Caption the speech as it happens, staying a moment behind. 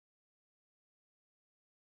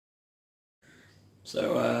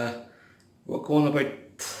So we're going about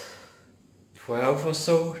 12 or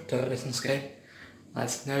so to listen Sky.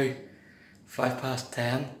 It's now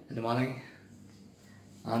 10:05 in the morning,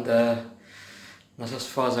 and that's as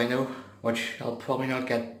far as I know, which I'll probably not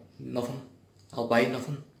get nothing. I'll buy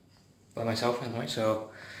nothing by myself anyway,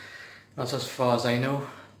 so that's as far as I know.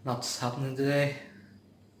 That's happening today.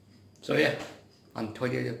 So yeah, and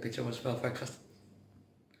told you the pizza was for breakfast.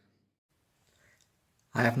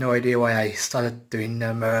 I have no idea why I started doing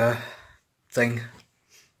the mirror thing.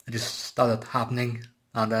 It just started happening,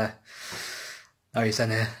 and now it's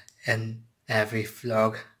in every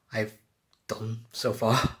vlog I've done so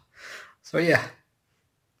far. So yeah,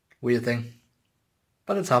 weird thing,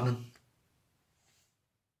 but it's happening.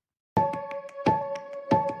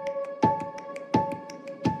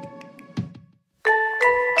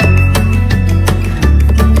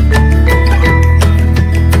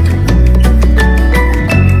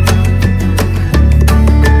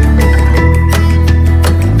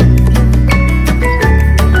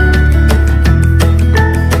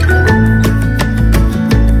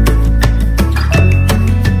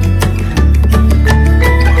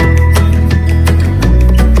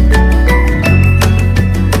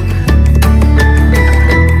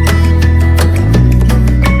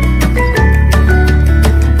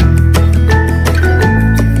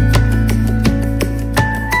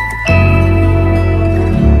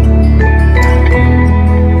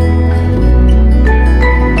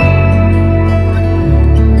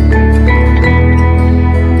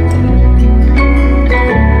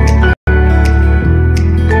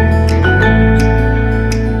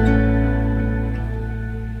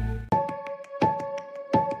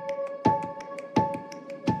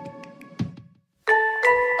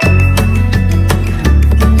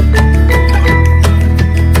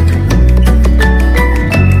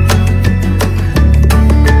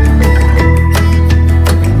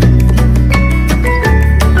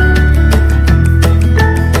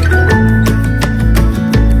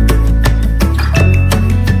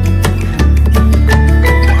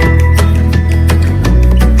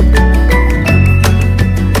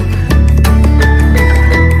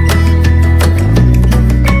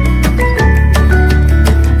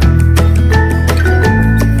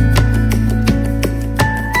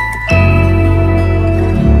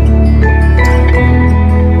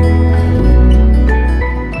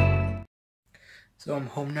 So I'm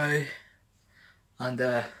home now,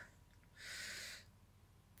 and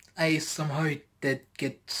I somehow did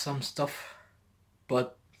get some stuff,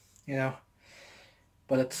 but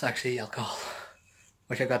but it's actually alcohol,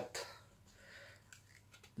 which I got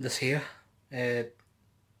this here. I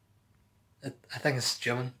think it's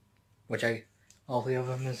German, which all three of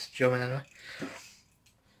them is German anyway.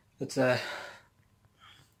 It's that,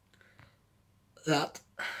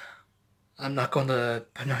 I'm not going to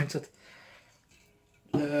pronounce it.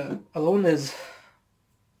 The alone is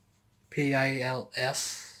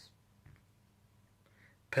PILS,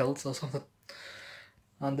 pills or something,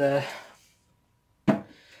 and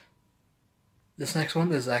this next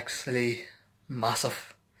one is actually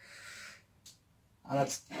massive, and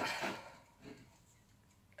it's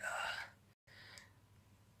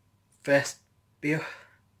weissbier,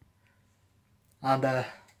 and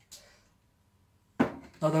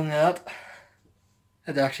not only that,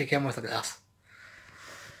 it actually came with a glass.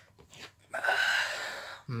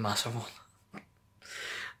 Massive one.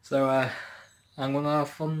 So I'm gonna have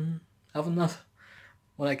fun having that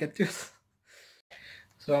when I get to it.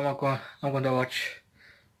 So I'm going to watch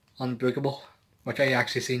Unbreakable, which I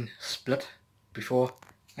actually seen split before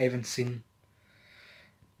I even seen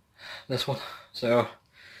this one. So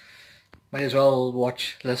might as well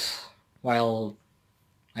watch this while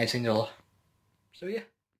I seen the other. So yeah.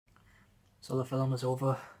 So the film is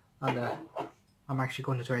over, and I'm actually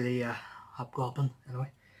going to try the goblin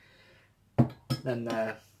anyway.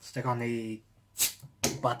 Then stick on the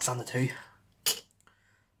bats on the two,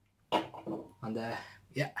 and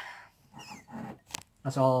yeah,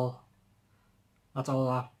 that's all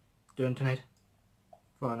doing tonight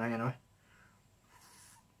for now anyway.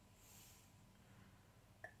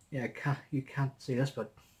 Yeah, you can't see this,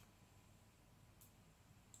 but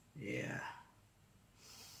yeah.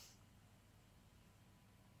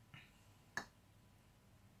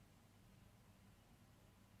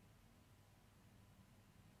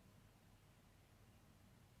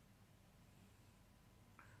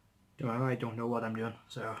 I don't know what I'm doing,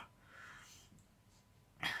 so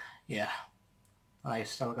yeah, I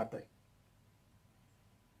still got the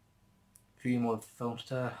few more films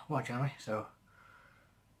to watch anyway, so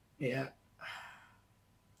yeah.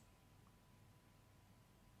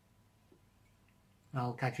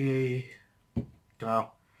 I'll catch you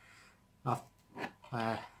tomorrow. Not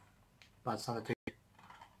bad standard too.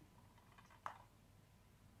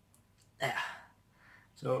 Yeah.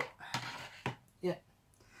 So yeah.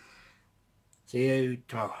 See you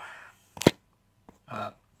tomorrow.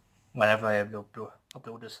 Whenever I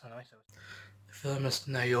upload this anyway. So the film is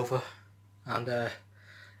now over, and the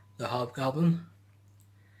hobgoblin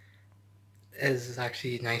is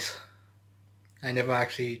actually nice. I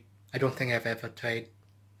don't think I've ever tried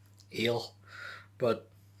ale, but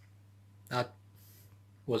that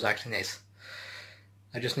was actually nice.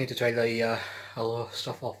 I just need to try the other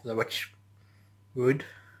stuff off the witch wood.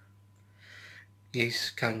 You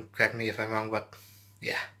can correct me if I'm wrong, but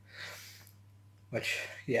yeah.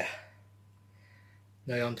 Yeah.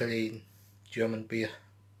 Now on to the German beer.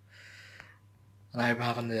 And I'm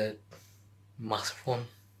having the massive one.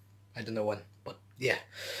 I don't know when, but yeah.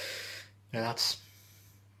 Now that's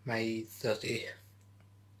my Thursday,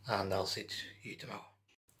 and I'll see you tomorrow.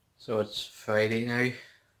 So it's Friday now,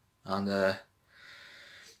 and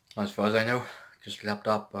as far as I know, just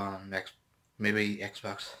laptop and maybe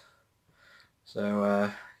Xbox.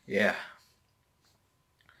 So yeah.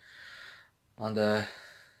 And the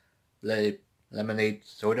lemonade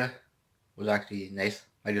soda was actually nice.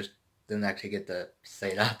 I just didn't actually get to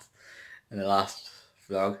say that in the last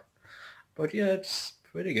vlog, but yeah, it's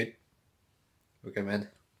pretty good. Recommend.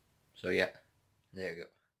 So yeah, there you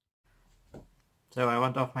go. So I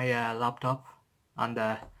went off my laptop, and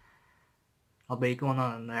I'll be going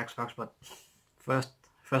on the Xbox, but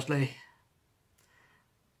firstly,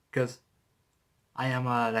 because I am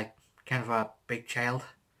like kind of a big child,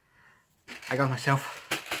 I got myself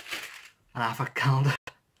an advent calendar.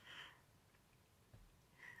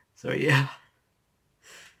 So yeah,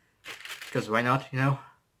 because why not, you know,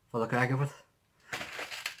 for the crack of it.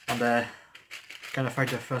 And kind of found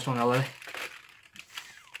the first one already,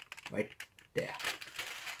 right there.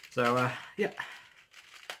 So yeah.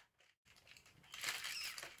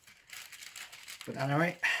 But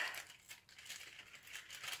anyway,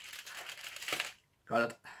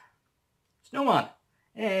 got it. Snowman!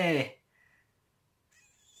 Hey!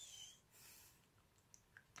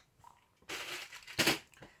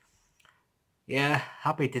 Yeah,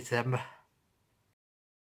 happy December.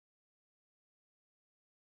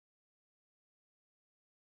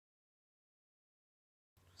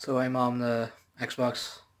 So I'm on the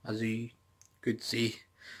Xbox, as you could see,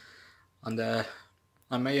 and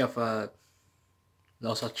I may have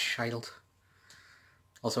lost a child.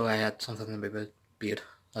 Also, I had something in my beard,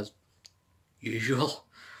 as usual,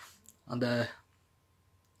 and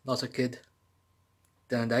lost a kid.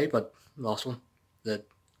 Didn't die, but lost one. The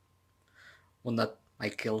one that I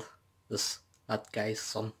killed, that guy's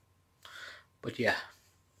son. But yeah.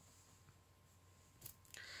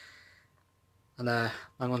 And I'm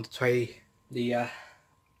going to try the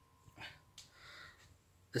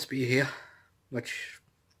this beer here, which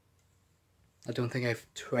I don't think I've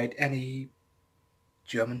tried any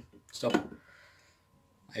German stuff.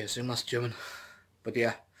 I assume that's German, but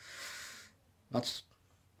yeah, I'm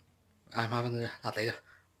having that later.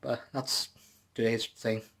 But that's today's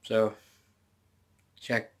thing, so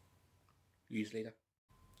check yous later.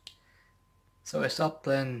 So I stopped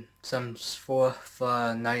playing Sims 4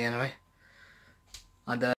 for now anyway,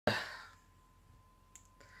 and I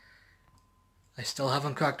still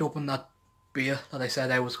haven't cracked open that beer that I said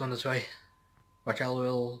I was going to try, which I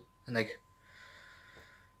will in like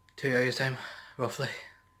 2 hours time, roughly.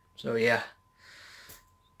 So yeah,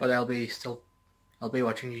 but I'll be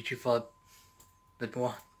watching YouTube for a bit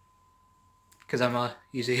more, because I'm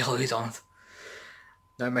usually always on it.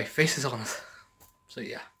 Now my face is on it, so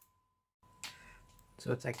yeah.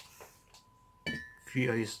 So it's like a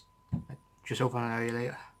few hours, like just over an hour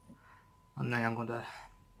later, and now I'm going to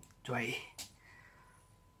try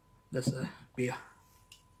this beer.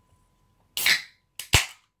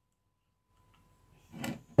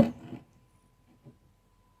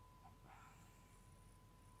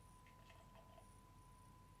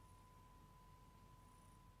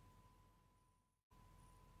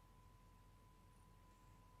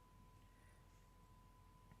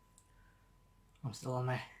 I'm still on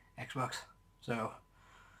my Xbox, so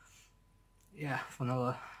yeah, for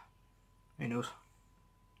another, who knows,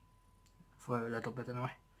 for a little bit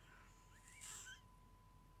anyway.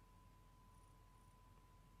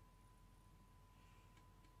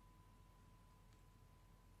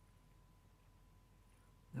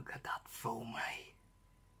 Look at that foam, eh?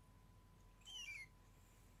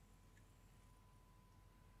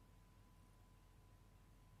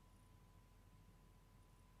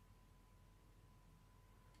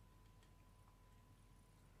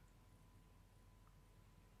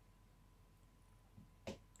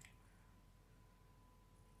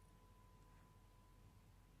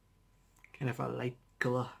 kind of a light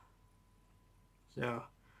colour. So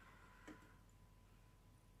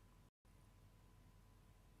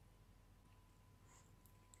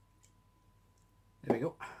there we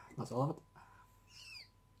go, that's all of it.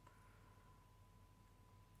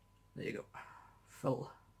 There you go,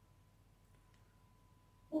 fill.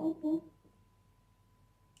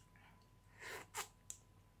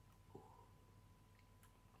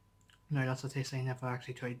 Now that's a taste I never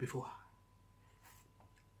actually tried before.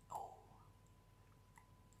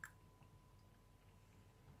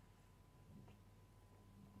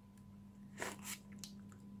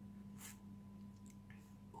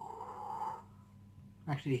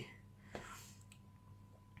 Actually,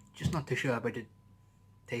 just not too sure about the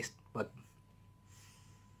taste, but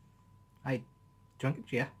I drink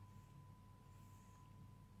it, yeah.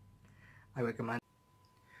 I recommend.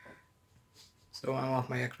 So I'm off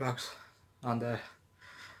my Xbox and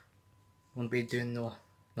won't be doing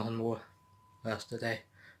nothing more rest of the day.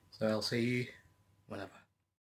 So I'll see you whenever.